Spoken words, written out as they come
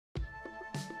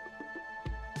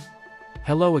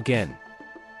Hello again.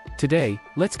 Today,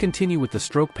 let's continue with the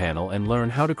stroke panel and learn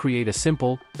how to create a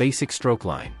simple, basic stroke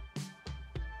line.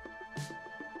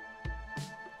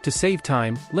 To save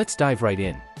time, let's dive right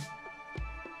in.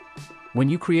 When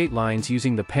you create lines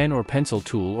using the pen or pencil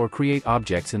tool or create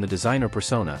objects in the designer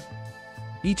persona,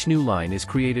 each new line is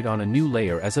created on a new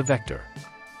layer as a vector.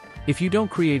 If you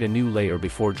don't create a new layer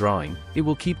before drawing, it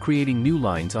will keep creating new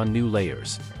lines on new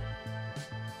layers.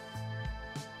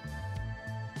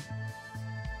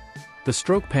 The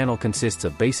stroke panel consists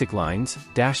of basic lines,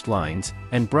 dashed lines,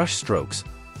 and brush strokes,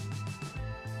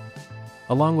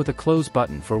 along with a close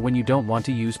button for when you don't want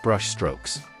to use brush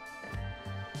strokes.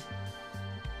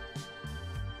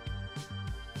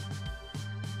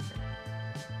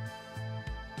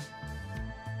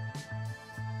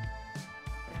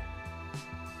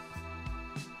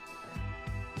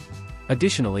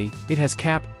 Additionally, it has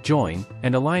cap, join,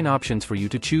 and align options for you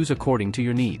to choose according to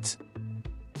your needs.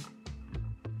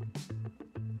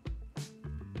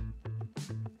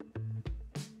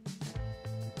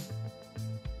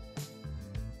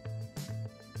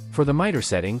 For the miter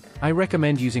setting, I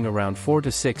recommend using around 4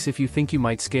 to 6 if you think you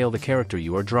might scale the character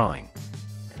you are drawing.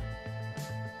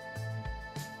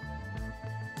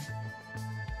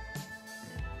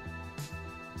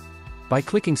 By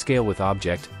clicking Scale with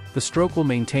Object, the stroke will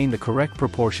maintain the correct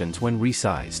proportions when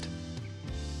resized.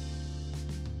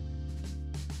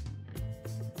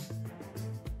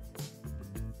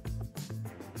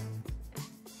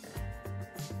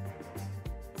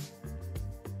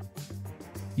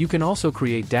 You can also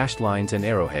create dashed lines and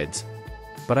arrowheads,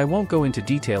 but I won't go into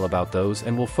detail about those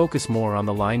and will focus more on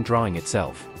the line drawing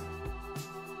itself.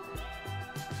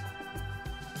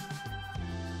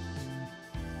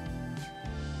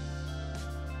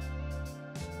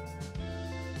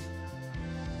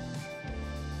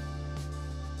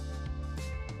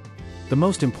 The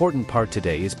most important part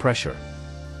today is pressure.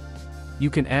 You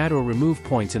can add or remove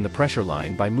points in the pressure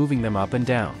line by moving them up and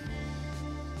down.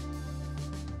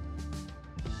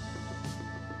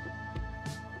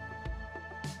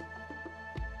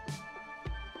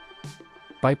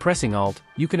 By pressing Alt,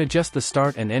 you can adjust the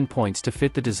start and end points to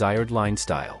fit the desired line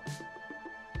style.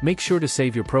 Make sure to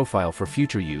save your profile for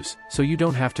future use, so you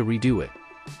don't have to redo it.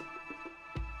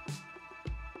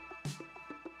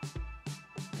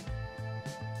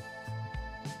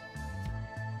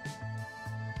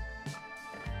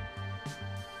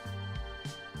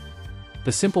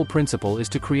 The simple principle is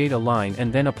to create a line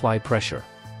and then apply pressure.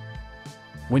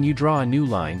 When you draw a new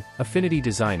line, Affinity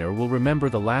Designer will remember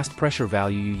the last pressure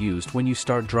value you used when you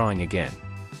start drawing again.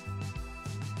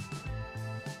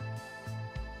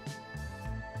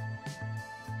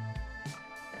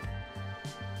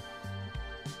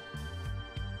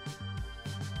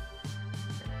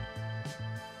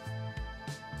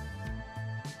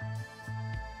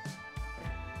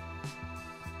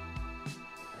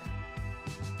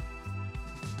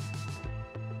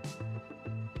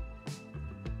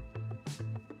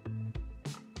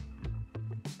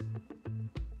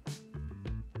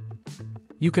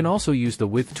 You can also use the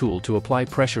Width tool to apply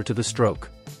pressure to the stroke.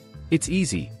 It's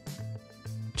easy.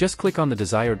 Just click on the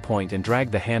desired point and drag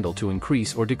the handle to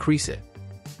increase or decrease it.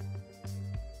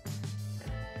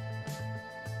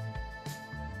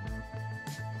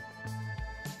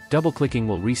 Double-clicking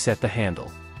will reset the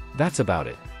handle. That's about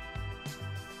it.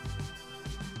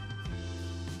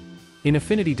 In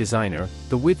Affinity Designer,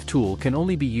 the Width tool can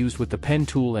only be used with the pen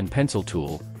tool and pencil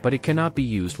tool, but it cannot be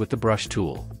used with the brush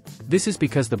tool. This is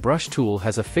because the brush tool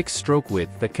has a fixed stroke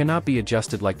width that cannot be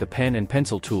adjusted like the pen and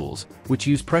pencil tools, which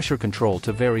use pressure control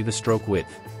to vary the stroke width.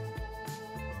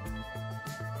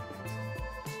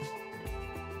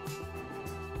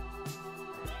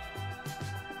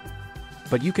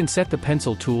 But you can set the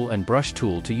pencil tool and brush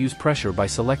tool to use pressure by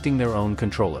selecting their own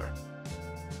controller.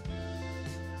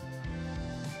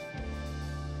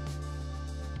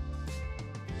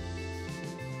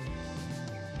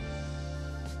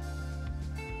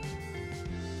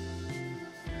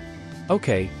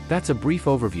 Okay, that's a brief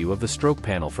overview of the stroke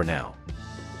panel for now.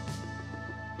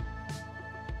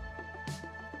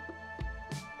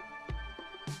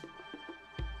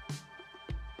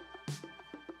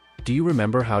 Do you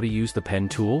remember how to use the pen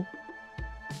tool?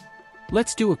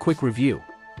 Let's do a quick review.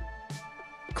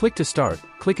 Click to start,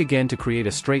 click again to create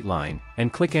a straight line,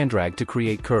 and click and drag to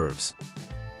create curves.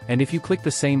 And if you click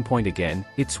the same point again,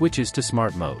 it switches to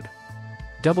Smart Mode.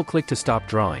 Double-click to stop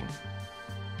drawing.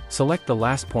 Select the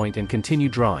last point and continue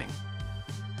drawing.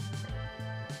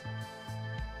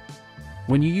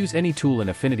 When you use any tool in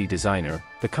Affinity Designer,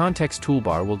 the context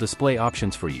toolbar will display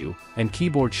options for you, and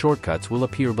keyboard shortcuts will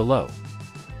appear below.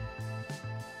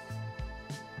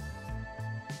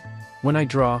 When I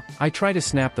draw, I try to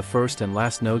snap the first and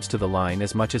last nodes to the line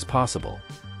as much as possible.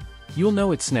 You'll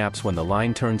know it snaps when the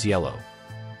line turns yellow.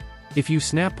 If you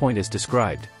snap point as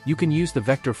described, you can use the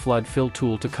Vector Flood Fill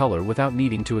tool to color without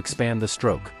needing to expand the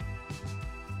stroke.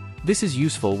 This is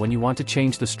useful when you want to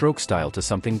change the stroke style to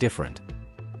something different.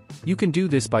 You can do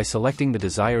this by selecting the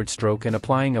desired stroke and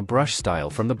applying a brush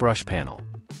style from the brush panel.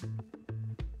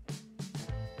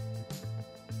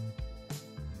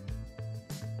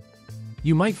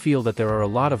 You might feel that there are a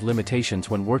lot of limitations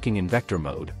when working in vector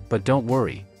mode, but don't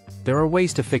worry. There are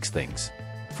ways to fix things.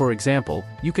 For example,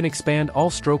 you can expand all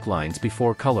stroke lines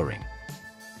before coloring.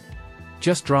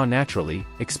 Just draw naturally,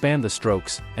 expand the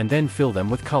strokes, and then fill them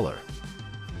with color.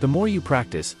 The more you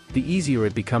practice, the easier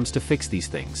it becomes to fix these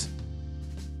things.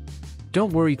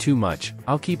 Don't worry too much,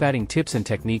 I'll keep adding tips and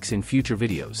techniques in future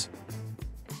videos.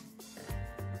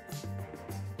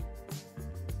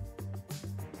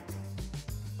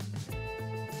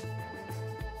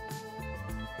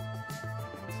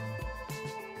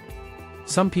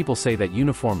 Some people say that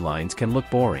uniform lines can look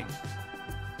boring.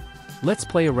 Let's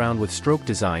play around with stroke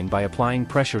design by applying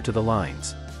pressure to the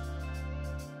lines.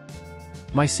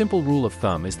 My simple rule of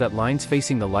thumb is that lines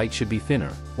facing the light should be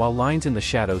thinner, while lines in the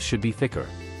shadows should be thicker.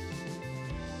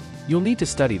 You'll need to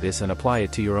study this and apply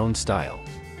it to your own style.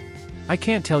 I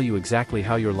can't tell you exactly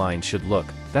how your lines should look,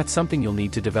 that's something you'll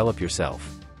need to develop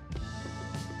yourself.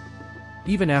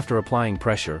 Even after applying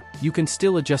pressure, you can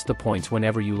still adjust the points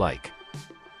whenever you like.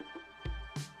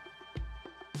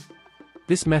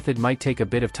 This method might take a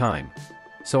bit of time,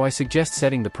 so I suggest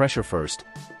setting the pressure first,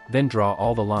 then draw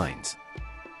all the lines.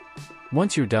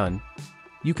 Once you're done,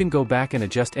 you can go back and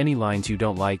adjust any lines you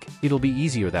don't like, it'll be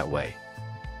easier that way.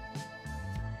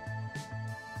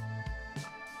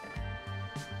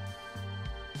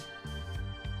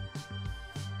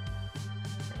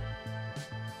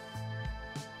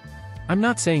 I'm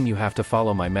not saying you have to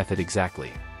follow my method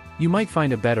exactly. You might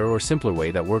find a better or simpler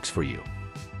way that works for you.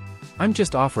 I'm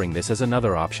just offering this as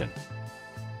another option.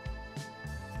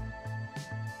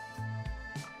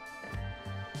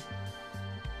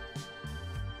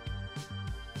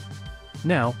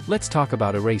 Now, let's talk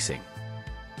about erasing.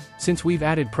 Since we've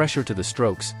added pressure to the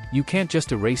strokes, you can't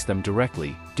just erase them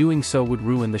directly, doing so would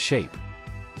ruin the shape.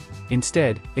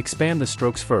 Instead, expand the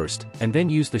strokes first, and then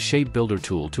use the Shape Builder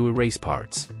tool to erase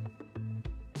parts.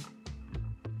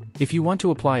 If you want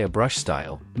to apply a brush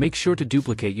style, make sure to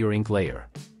duplicate your ink layer.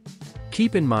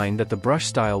 Keep in mind that the brush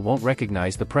style won't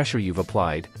recognize the pressure you've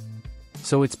applied,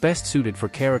 so it's best suited for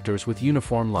characters with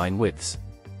uniform line widths.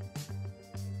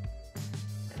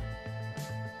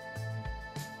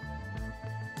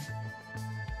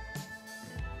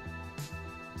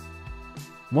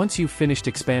 Once you've finished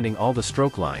expanding all the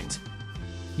stroke lines,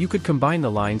 you could combine the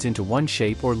lines into one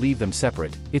shape or leave them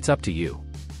separate, it's up to you.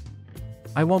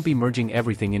 I won't be merging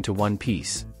everything into one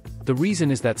piece. The reason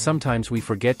is that sometimes we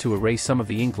forget to erase some of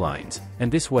the ink lines,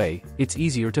 and this way, it's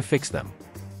easier to fix them.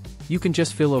 You can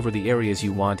just fill over the areas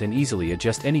you want and easily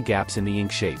adjust any gaps in the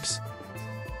ink shapes.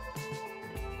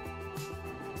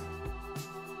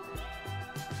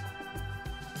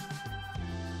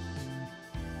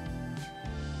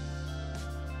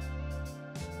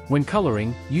 When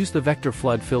coloring, use the Vector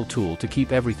Flood Fill tool to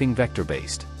keep everything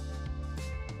vector-based.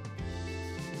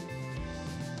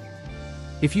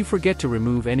 If you forget to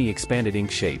remove any expanded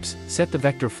ink shapes, set the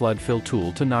Vector Flood Fill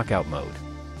tool to knockout mode.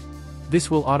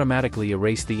 This will automatically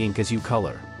erase the ink as you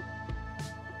color.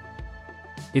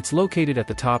 It's located at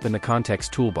the top in the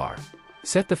context toolbar.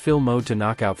 Set the fill mode to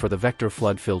knockout for the Vector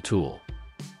Flood Fill tool.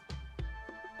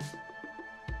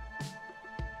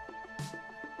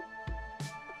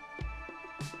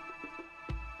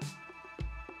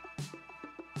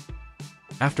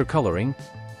 After coloring,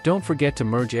 don't forget to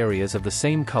merge areas of the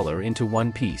same color into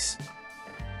one piece.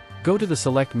 Go to the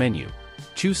Select menu,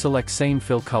 choose Select Same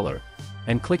Fill Color,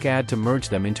 and click Add to merge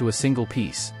them into a single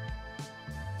piece.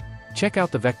 Check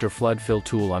out the Vector Flood Fill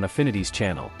tool on Affinity's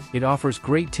channel, it offers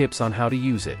great tips on how to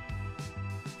use it.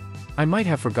 I might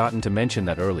have forgotten to mention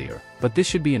that earlier, but this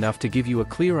should be enough to give you a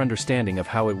clear understanding of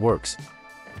how it works,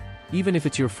 even if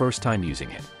it's your first time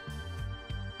using it.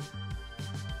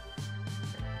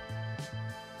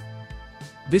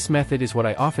 This method is what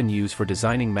I often use for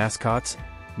designing mascots,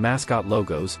 mascot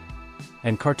logos,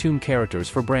 and cartoon characters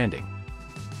for branding.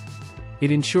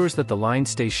 It ensures that the line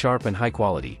stays sharp and high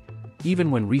quality,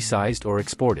 even when resized or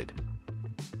exported.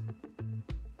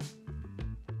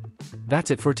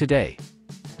 That's it for today.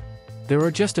 There are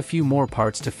just a few more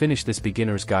parts to finish this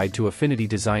beginner's guide to Affinity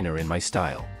Designer in my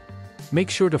style. Make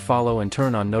sure to follow and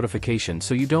turn on notifications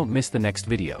so you don't miss the next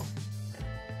video.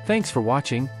 Thanks for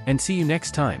watching, and see you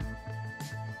next time.